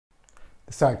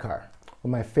The sidecar,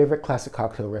 one of my favorite classic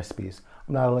cocktail recipes.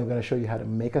 I'm not only going to show you how to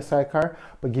make a sidecar,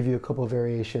 but give you a couple of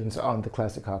variations on the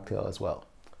classic cocktail as well.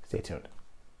 Stay tuned.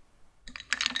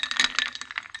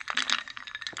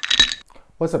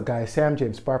 What's up guys, Sam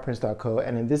James, Barprints.co,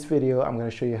 and in this video I'm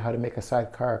going to show you how to make a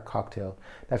sidecar cocktail.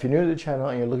 Now if you're new to the channel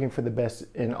and you're looking for the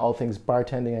best in all things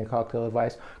bartending and cocktail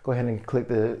advice, go ahead and click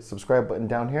the subscribe button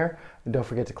down here, and don't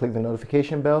forget to click the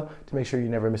notification bell to make sure you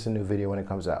never miss a new video when it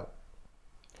comes out.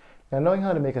 Now knowing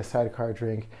how to make a sidecar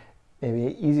drink may be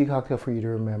an easy cocktail for you to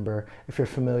remember if you're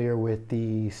familiar with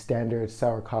the standard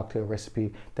sour cocktail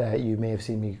recipe that you may have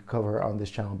seen me cover on this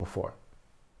channel before.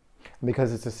 And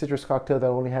because it's a citrus cocktail that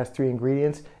only has 3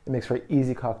 ingredients, it makes for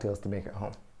easy cocktails to make at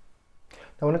home.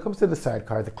 Now when it comes to the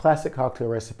sidecar, the classic cocktail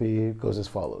recipe goes as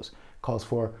follows. It calls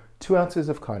for 2 ounces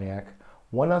of cognac,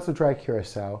 1 ounce of dry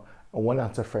curacao, and 1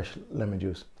 ounce of fresh lemon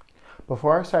juice. But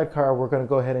for our sidecar, we're going to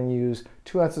go ahead and use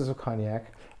 2 ounces of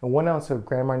cognac and 1 ounce of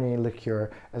Grand Marnier liqueur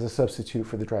as a substitute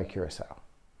for the dry curacao.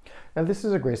 Now this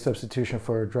is a great substitution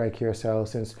for dry curacao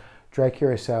since dry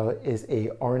curacao is a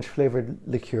orange flavored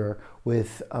liqueur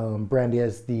with brandy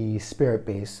as the spirit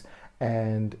base,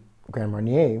 and Grand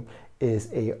Marnier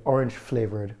is a orange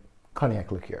flavored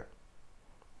cognac liqueur.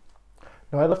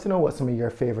 Now I'd love to know what some of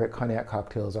your favorite cognac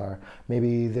cocktails are.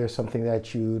 Maybe there's something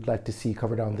that you'd like to see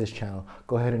covered on this channel.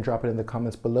 Go ahead and drop it in the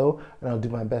comments below and I'll do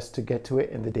my best to get to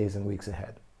it in the days and weeks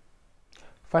ahead.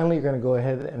 Finally, you're going to go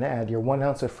ahead and add your 1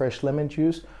 ounce of fresh lemon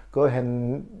juice. Go ahead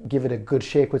and give it a good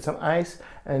shake with some ice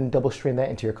and double strain that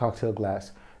into your cocktail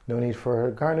glass. No need for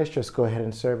a garnish, just go ahead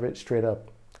and serve it straight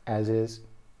up as is,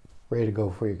 ready to go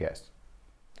for your guests.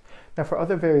 Now for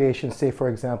other variations, say for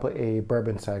example a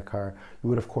bourbon sidecar, you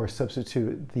would of course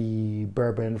substitute the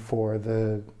bourbon for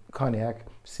the cognac,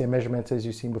 same measurements as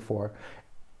you've seen before,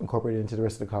 incorporate it into the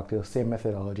rest of the cocktail, same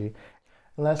methodology.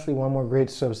 And lastly, one more great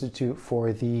substitute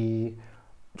for the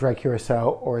dry curacao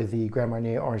or the Grand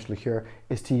Marnier orange liqueur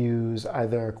is to use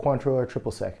either Cointreau or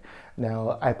triple sec.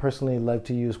 Now I personally like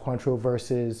to use Cointreau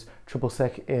versus triple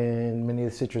sec in many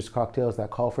of the citrus cocktails that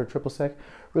call for triple sec,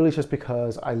 really just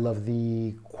because I love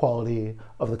the quality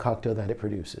of the cocktail that it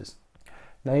produces.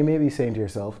 Now you may be saying to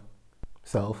yourself,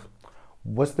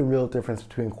 what's the real difference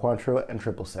between Cointreau and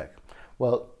triple sec?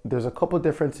 Well, there's a couple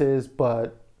differences,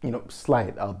 but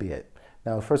slight albeit.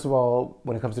 Now, first of all,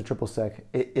 when it comes to triple sec,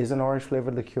 it is an orange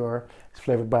flavored liqueur. It's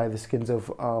flavored by the skins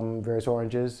of various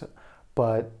oranges,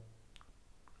 but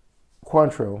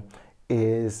Cointreau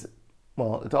is,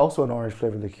 well, it's also an orange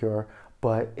flavored liqueur,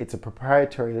 but it's a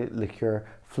proprietary liqueur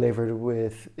flavored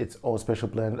with its own special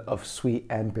blend of sweet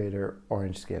and bitter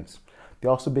orange skins. The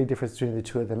also big difference between the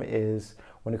two of them is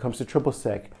when it comes to triple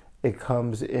sec, it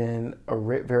comes in a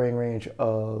varying range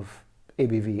of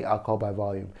ABV, alcohol by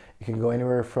volume. It can go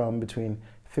anywhere from between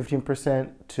 15%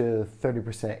 to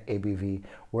 30% ABV,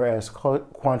 whereas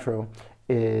Cointreau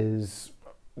is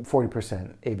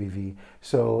 40% ABV.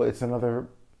 So it's another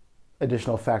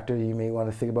additional factor you may want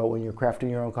to think about when you're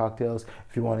crafting your own cocktails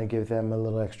if you want to give them a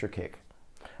little extra kick.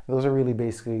 Those are really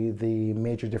basically the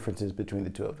major differences between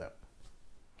the two of them.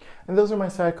 And those are my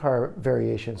sidecar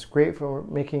variations. Great for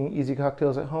making easy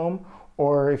cocktails at home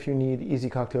or if you need easy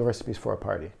cocktail recipes for a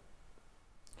party.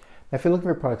 Now, if you're looking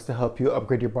for products to help you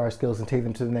upgrade your bar skills and take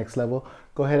them to the next level,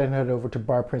 go ahead and head over to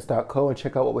barprints.co and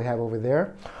check out what we have over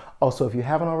there. Also, if you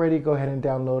haven't already, go ahead and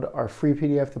download our free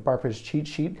PDF, the Barprints cheat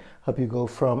sheet, help you go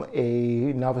from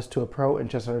a novice to a pro in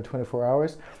just under 24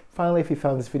 hours. Finally, if you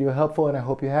found this video helpful, and I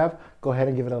hope you have, go ahead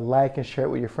and give it a like and share it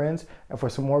with your friends. And for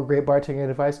some more great bartending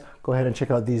advice, go ahead and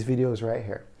check out these videos right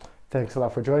here. Thanks a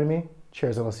lot for joining me.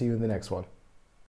 Cheers, and I'll see you in the next one.